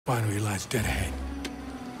Refinery lies dead ahead.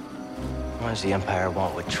 What does the Empire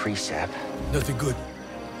want with tree sap? Nothing good.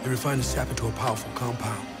 They refine the sap into a powerful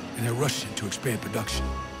compound, and they're rushing to expand production.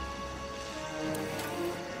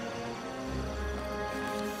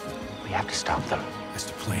 We have to stop them. That's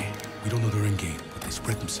the plan. We don't know their end game, but they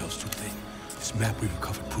spread themselves too thin. This map we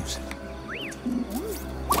recovered proves it.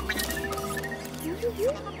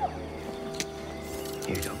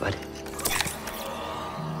 Here you go, bud.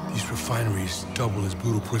 These refineries double as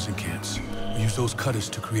brutal prison camps. We use those cutters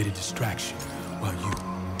to create a distraction, while you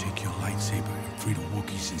take your lightsaber and free the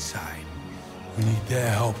Wookiees inside. We need their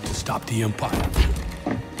help to stop the Empire.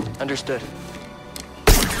 Understood.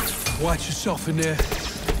 Watch yourself in there.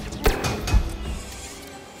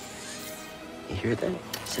 You hear that?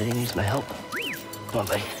 Said he needs my help. Come on,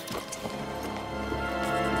 buddy.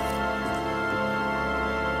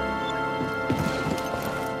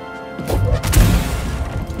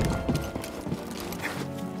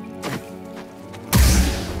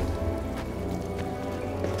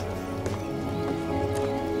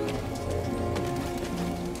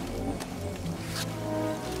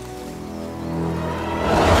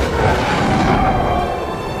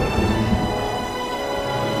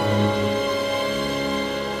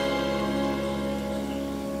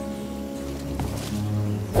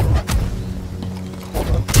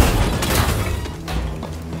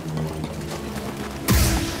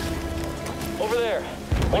 Over there.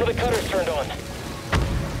 One of the cutters turned on.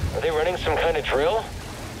 Are they running some kind of drill?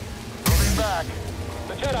 Moving back.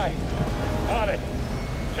 The Jedi. On it.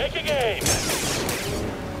 Taking aim.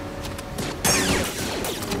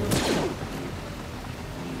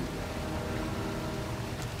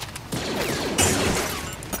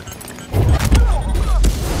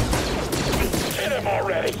 Hit him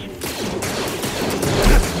already.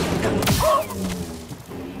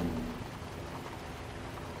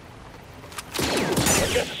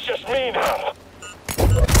 I guess it's just me now.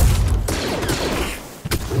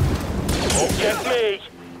 Won't get me.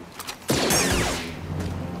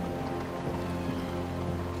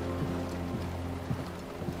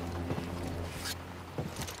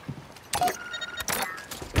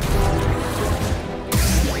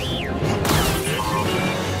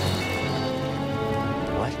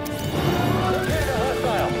 What?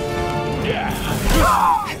 Hostile. Yeah.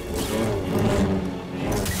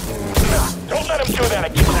 Don't let him do that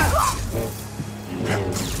again.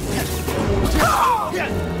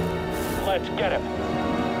 Let's get him.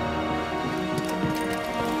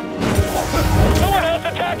 Someone else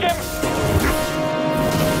attack him!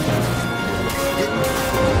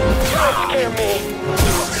 Don't scare me!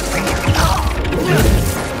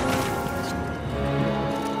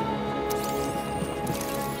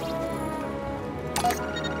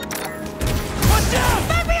 Watch out!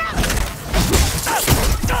 Let me out!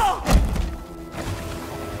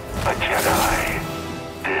 A Jedi.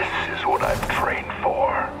 This is what I've trained for.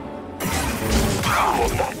 You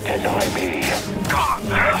will not deny me. Not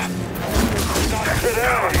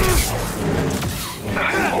today.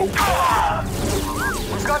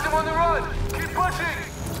 We've got them on the run. Keep pushing.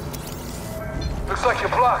 Looks like you're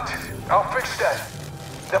blocked. I'll fix that.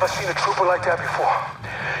 Never seen a trooper like that before.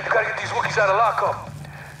 You gotta get these Wookiees out of lockup.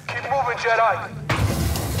 Keep moving, Jedi.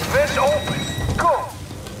 Vents open. Go.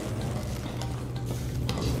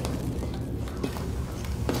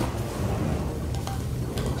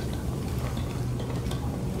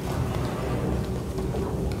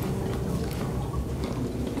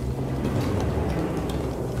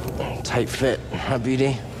 Tight fit, huh,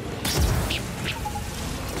 BD?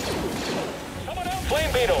 Someone else!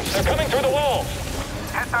 Flame beetles! They're coming through the walls!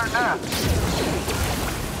 Hit their nest.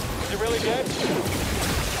 Is he really dead?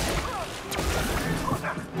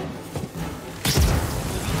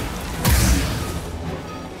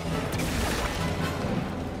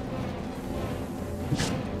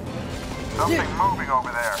 Something moving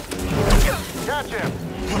over there. Catch him!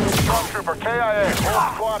 Stormtrooper KIA.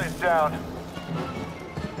 Whole squad is down.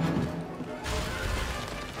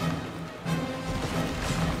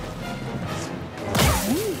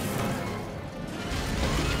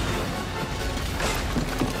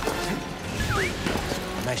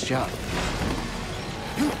 Nice job.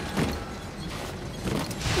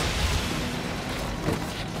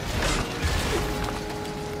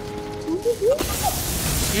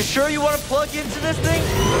 You sure you want to plug into this thing?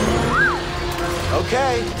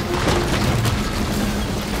 Okay.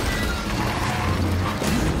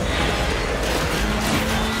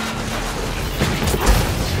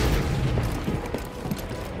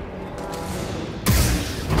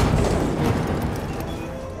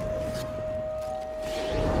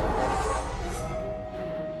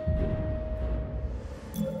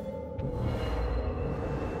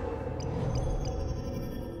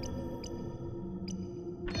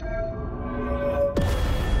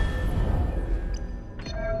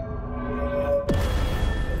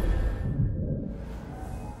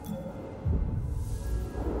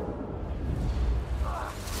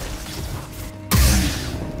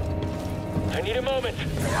 I need a moment.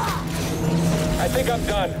 I think I'm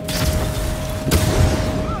done.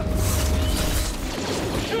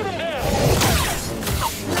 Shoot him down!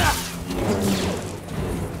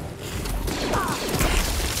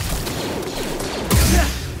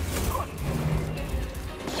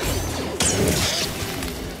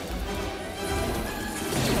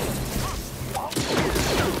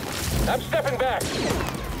 I'm stepping back.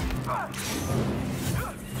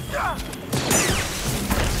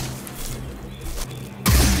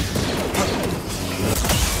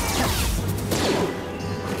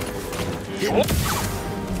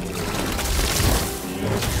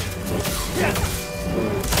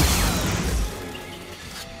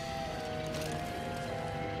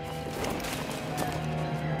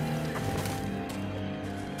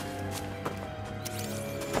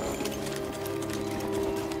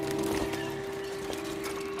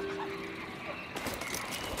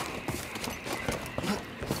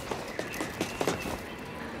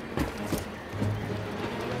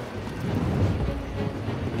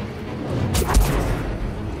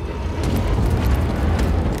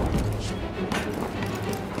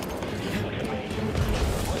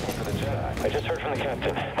 I just heard from the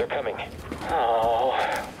captain. They're coming. Oh,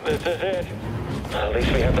 this is it. At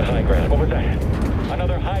least we have the high ground. What was that?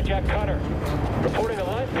 Another hijacked cutter. Reporting a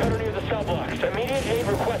live cutter near the cell blocks. Immediate aid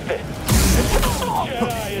requested.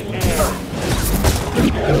 Jedi is here.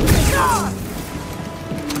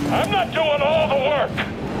 I'm not doing all the work.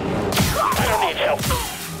 I don't need help.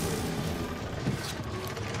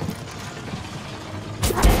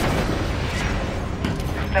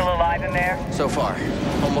 Still alive in there? So far,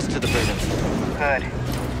 almost to the prisons. Good.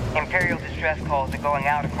 Imperial distress calls are going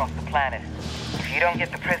out across the planet. If you don't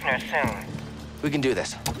get the prisoners soon... We can do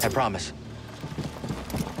this, I promise.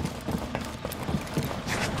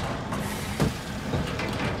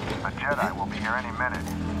 A Jedi will be here any minute.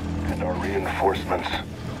 And our reinforcements.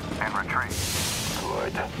 In retreat.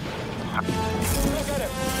 Good.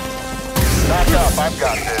 Back up, I've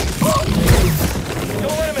got this.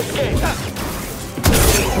 Don't let him escape.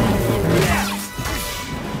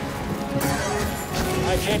 I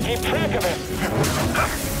can't keep track of him.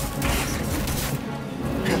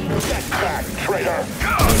 Get back, traitor!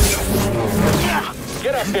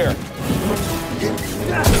 Get up here!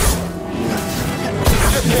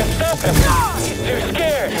 Just can't stop him! He's too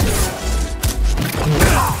scared!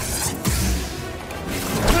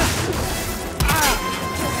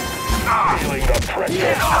 Feeling the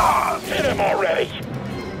pressure! Hit him already!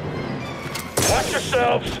 Watch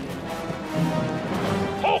yourselves!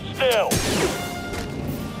 Hold still!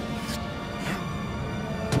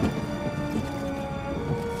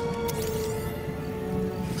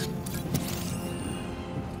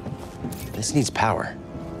 This needs power.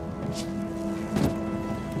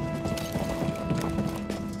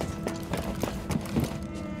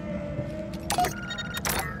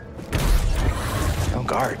 No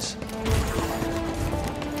guards.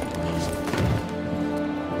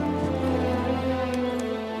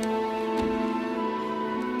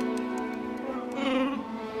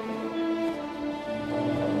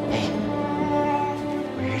 Hey,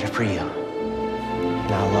 we're here to free you.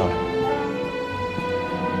 Not alone.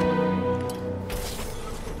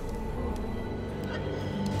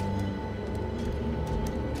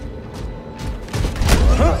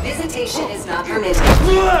 Visitation is not permitted.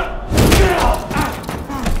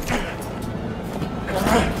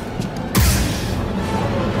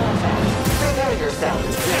 Prepare yourself.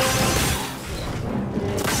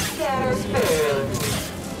 Scatter food.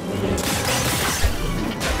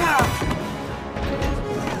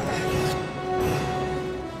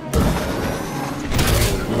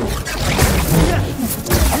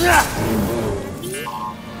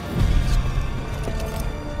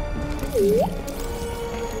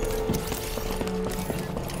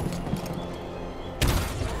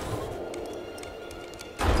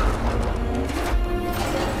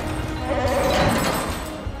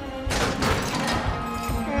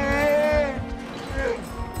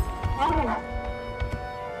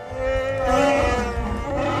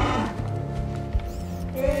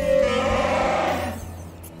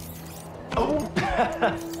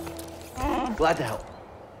 Glad to help.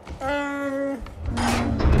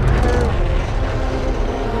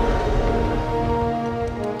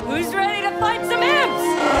 Who's ready to fight some imps?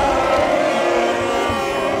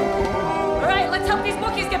 All right, let's help these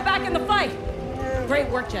Wookiees get back in the fight. Great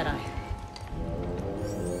work, Jedi.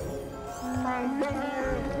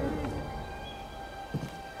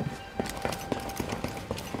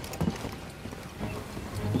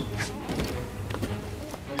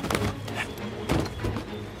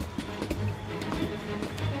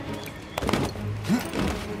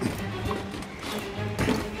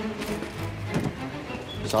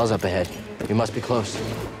 Saw's up ahead. We must be close.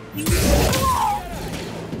 We're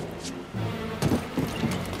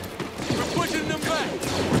pushing them back.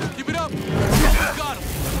 Keep it up. We got him.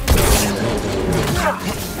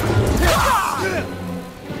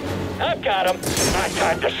 I've got him. My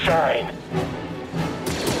time to shine.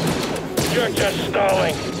 You're just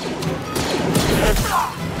stalling.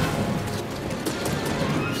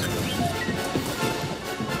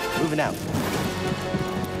 Moving out.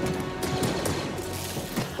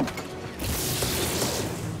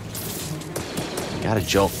 Gotta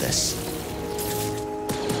jolt this.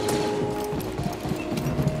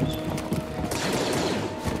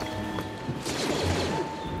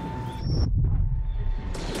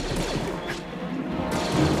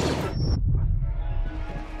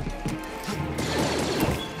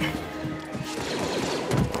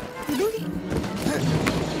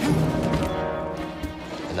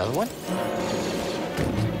 Another one?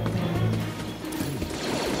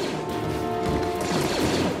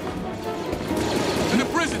 In the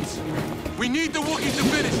prisons. We need the Wookiees to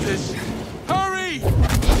finish this. Hurry!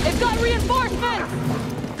 They've got reinforcements!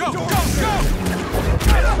 Go, go, go!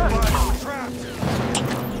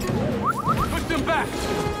 Push them back.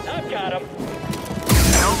 I've got him.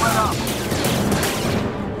 Don't let up.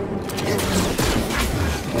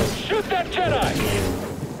 Shoot that Jedi!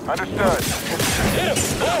 Understood. Hit him!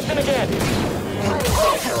 Blasting again!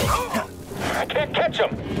 I can't catch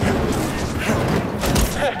him!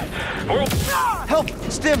 We're... Help!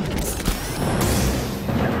 Stim!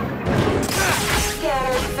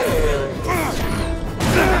 Scattered fairly.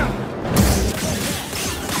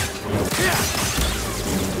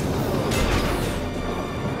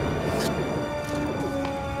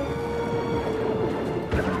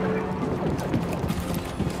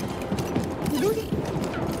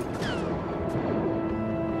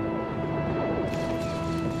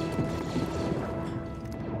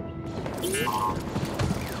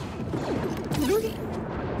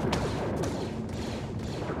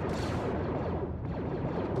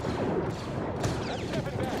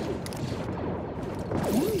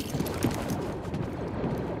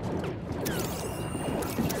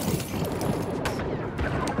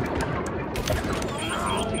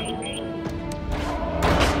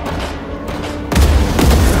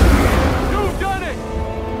 You've done it!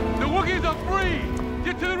 The Wookiees are free!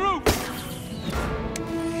 Get to the roof!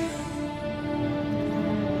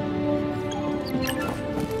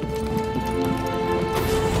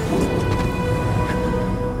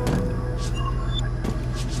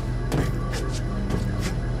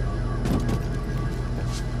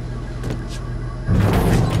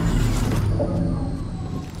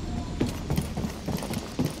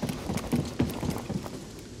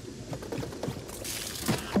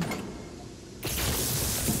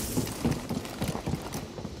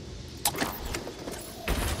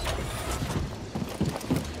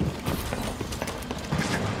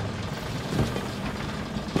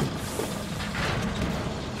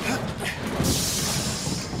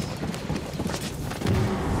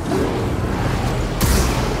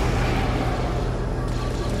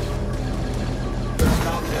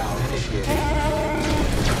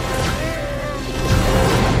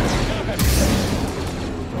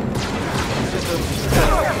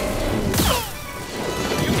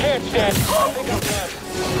 You can't stand. I think I'm done.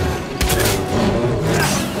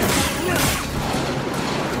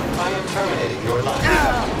 I am terminating your line.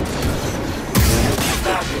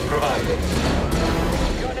 Backup provided.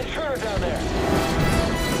 You got an intruder down there.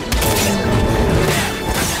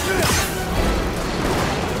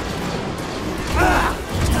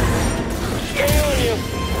 Scaling you.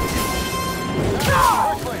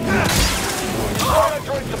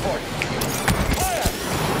 Droid support. Fire!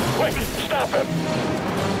 Quick, stop him.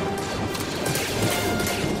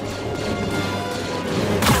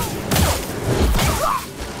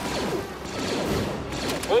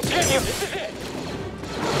 We'll get you. This is it.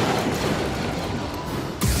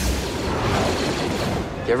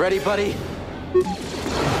 Get ready, buddy.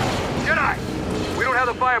 Jedi! We don't have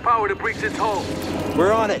the firepower to breach this hole.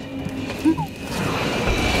 We're on it.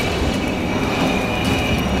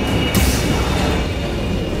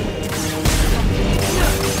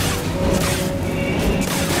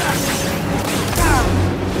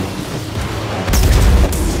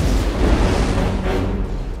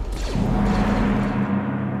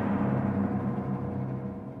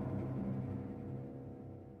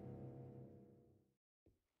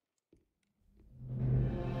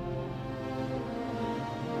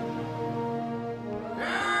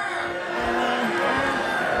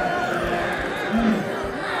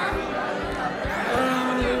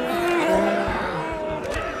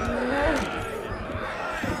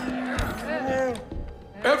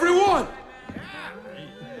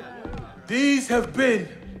 have been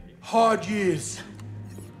hard years.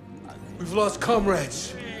 We've lost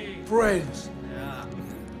comrades, friends,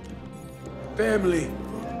 family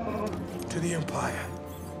to the Empire.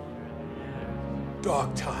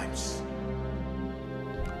 Dark times.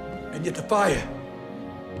 And yet the fire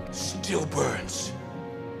still burns.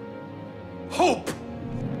 Hope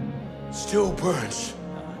still burns.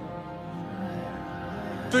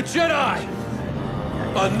 The Jedi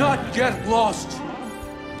are not yet lost.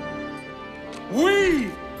 We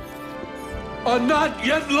are not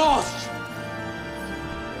yet lost.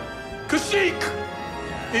 Kashyyyk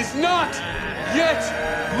is not yet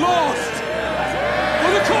lost.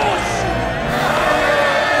 For the cause!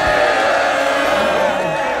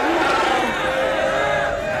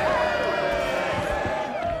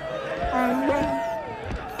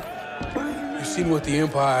 You've seen what the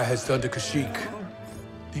Empire has done to Kashyyyk.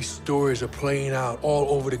 These stories are playing out all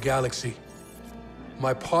over the galaxy.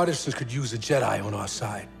 My partisans could use a Jedi on our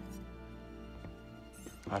side.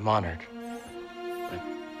 I'm honored. But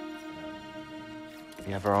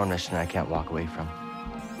we have our own mission I can't walk away from.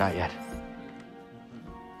 Not yet.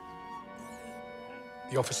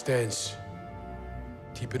 The offer stands.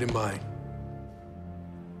 Keep it in mind.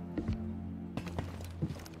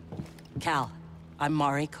 Cal, I'm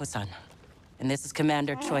Mari Kosan, and this is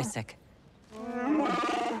Commander Choisik.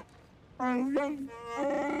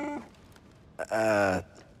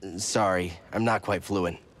 Sorry. I'm not quite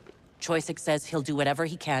fluent. Choisik says he'll do whatever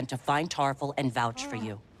he can to find Tarful and vouch for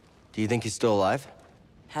you. Do you think he's still alive?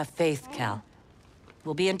 Have faith, Cal.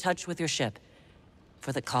 We'll be in touch with your ship.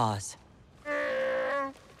 For the cause.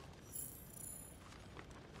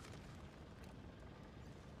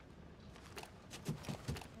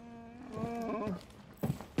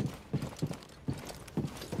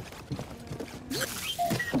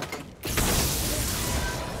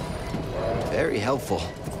 Very helpful.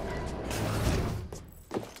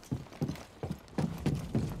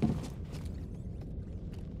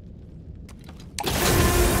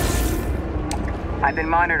 I've been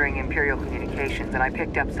monitoring Imperial communications, and I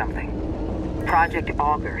picked up something. Project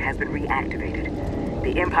Augur has been reactivated.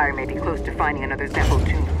 The Empire may be close to finding another Zeffo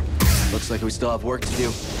tomb. Looks like we still have work to do.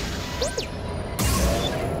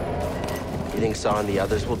 You think Saw and the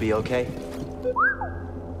others will be okay?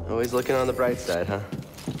 Always looking on the bright side, huh?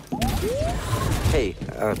 Hey,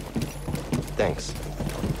 thanks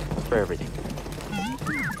for everything.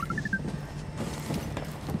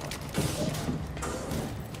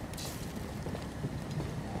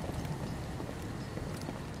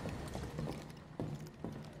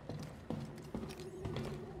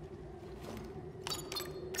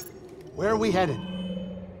 Where are we headed?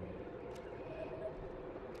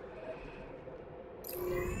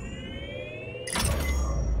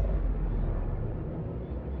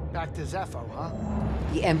 Back to Zeffo, huh?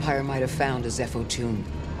 The Empire might have found a Zeffo tomb.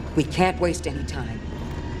 We can't waste any time.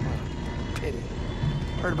 Pity.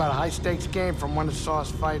 Heard about a high-stakes game from one of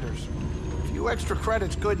Saw's fighters. A few extra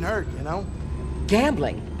credits couldn't hurt, you know?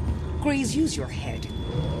 Gambling? Grease, use your head.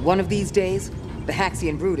 One of these days, the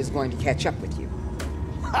Haxian brood is going to catch up with you.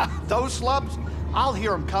 Ha! Those slubs? I'll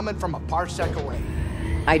hear them coming from a parsec away.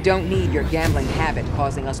 I don't need your gambling habit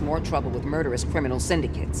causing us more trouble with murderous criminal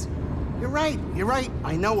syndicates. You're right,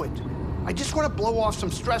 I know it. I just want to blow off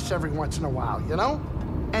some stress every once in a while, you know?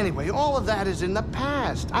 Anyway, all of that is in the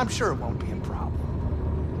past. I'm sure it won't be a problem.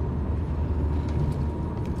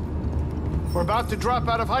 We're about to drop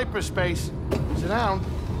out of hyperspace. Sit down.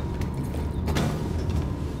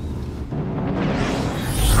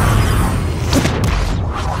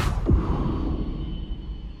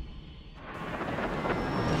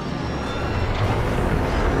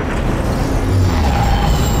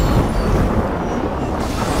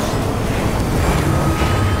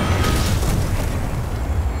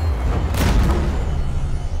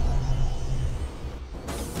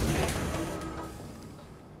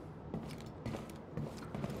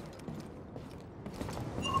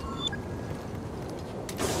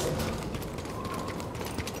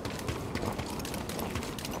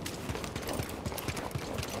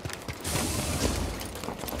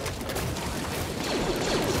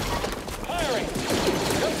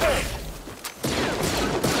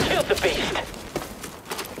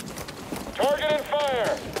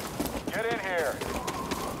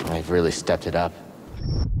 Really stepped it up.